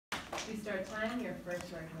Restart time, your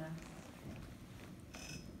first word, class.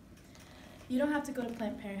 You don't have to go to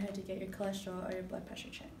Planned Parenthood to get your cholesterol or your blood pressure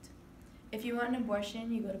checked. If you want an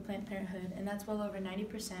abortion, you go to Planned Parenthood, and that's well over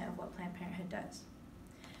 90% of what Planned Parenthood does.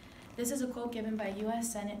 This is a quote given by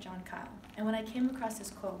U.S. Senate John Kyle, and when I came across this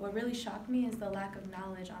quote, what really shocked me is the lack of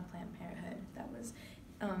knowledge on Planned Parenthood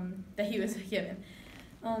that he was given.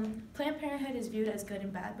 Planned Parenthood is viewed as good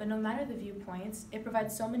and bad, but no matter the viewpoints, it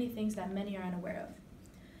provides so many things that many are unaware of.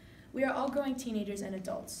 We are all growing teenagers and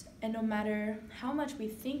adults, and no matter how much we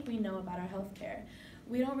think we know about our health care,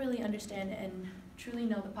 we don't really understand and truly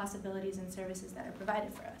know the possibilities and services that are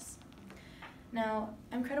provided for us. Now,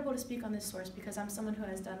 I'm credible to speak on this source because I'm someone who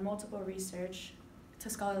has done multiple research to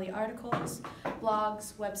scholarly articles,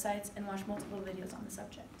 blogs, websites, and watched multiple videos on the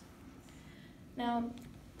subject. Now,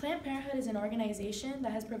 Planned Parenthood is an organization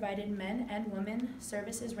that has provided men and women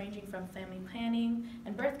services ranging from family planning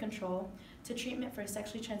and birth control to treatment for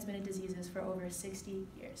sexually transmitted diseases for over 60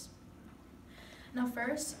 years. Now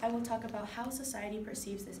first, I will talk about how society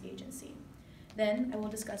perceives this agency. Then I will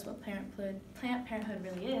discuss what Planned Parenthood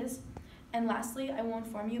really is. And lastly, I will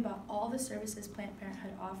inform you about all the services Planned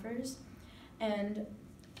Parenthood offers and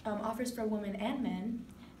offers for women and men,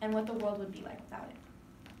 and what the world would be like without it.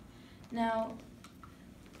 Now,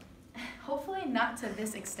 hopefully not to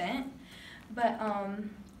this extent, but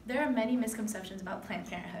there are many misconceptions about Planned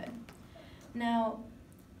Parenthood. Now,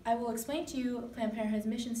 I will explain to you Planned Parenthood's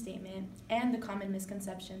mission statement and the common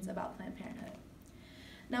misconceptions about Planned Parenthood.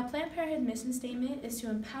 Now, Planned Parenthood's mission statement is to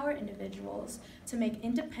empower individuals to make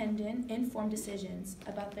independent, informed decisions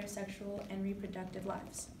about their sexual and reproductive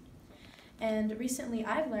lives. And recently,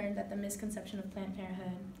 I've learned that the misconception of Planned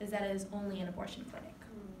Parenthood is that it is only an abortion clinic.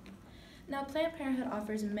 Now, Planned Parenthood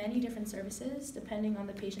offers many different services depending on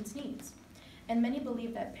the patient's needs. And many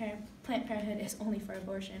believe that Planned Parenthood is only for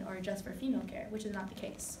abortion or just for female care, which is not the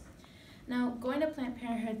case. Now, going to Planned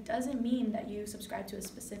Parenthood doesn't mean that you subscribe to a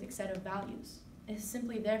specific set of values. It's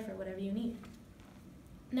simply there for whatever you need.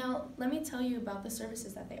 Now, let me tell you about the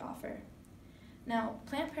services that they offer. Now,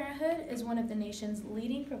 Planned Parenthood is one of the nation's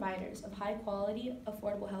leading providers of high-quality,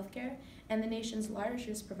 affordable health care and the nation's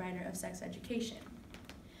largest provider of sex education.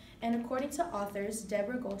 And according to authors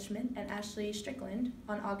Deborah Goldschmidt and Ashley Strickland,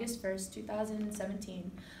 on August 1st,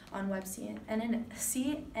 2017, on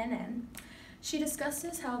CNN, she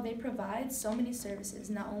discusses how they provide so many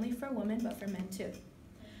services, not only for women, but for men too,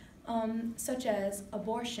 such as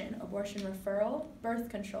abortion referral, birth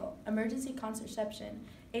control, emergency contraception,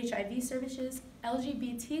 HIV services,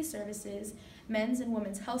 LGBT services, men's and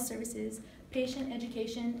women's health services, patient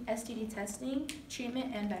education, STD testing,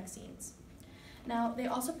 treatment, and vaccines. Now, they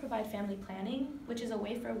also provide family planning, which is a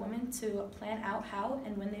way for women to plan out how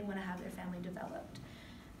and when they want to have their family developed.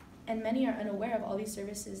 And many are unaware of all these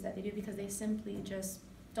services that they do because they simply just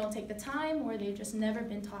don't take the time, or they've just never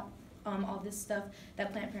been taught all this stuff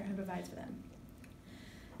that Planned Parenthood provides for them.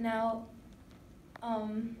 Now,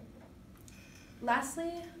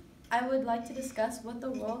 lastly, I would like to discuss what the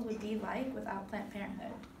world would be like without Planned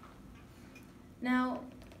Parenthood. Now,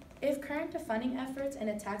 if current defunding efforts and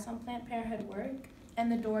attacks on Planned Parenthood work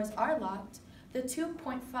and the doors are locked, the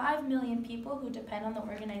 2.5 million people who depend on the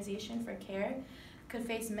organization for care could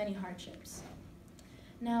face many hardships.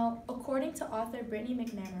 Now, according to author Brittany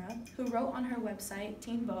McNamara, who wrote on her website,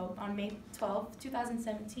 Teen Vogue, on May 12,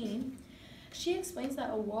 2017, she explains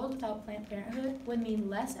that a world without Planned Parenthood would mean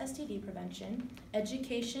less STD prevention,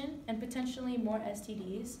 education, and potentially more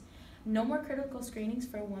STDs, no more critical screenings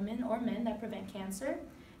for women or men that prevent cancer,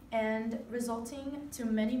 and resulting to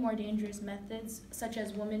many more dangerous methods, such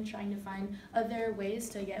as women trying to find other ways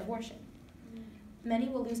to get abortion. Many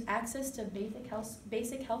will lose access to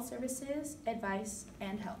basic health services, advice,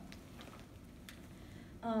 and help.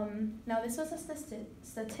 Now, this was a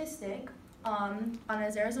statistic on a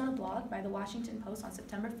Arizona blog by the Washington Post on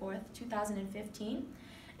September 4th, 2015,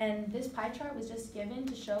 and this pie chart was just given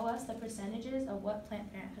to show us the percentages of what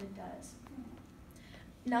Planned Parenthood does.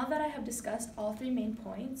 Now that I have discussed all three main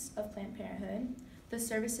points of Planned Parenthood, the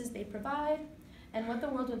services they provide, and what the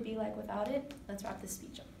world would be like without it, let's wrap this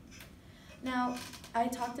speech up. Now, I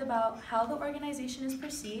talked about how the organization is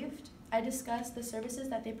perceived, I discussed the services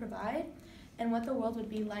that they provide, and what the world would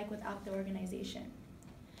be like without the organization.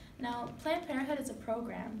 Now, Planned Parenthood is a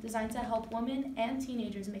program designed to help women and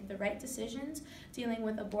teenagers make the right decisions dealing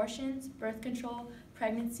with abortions, birth control,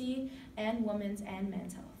 pregnancy, and women's and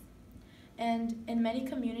men's health. And in many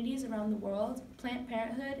communities around the world, Planned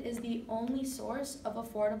Parenthood is the only source of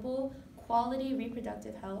affordable, quality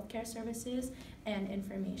reproductive health care services and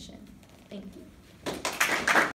information. Thank you.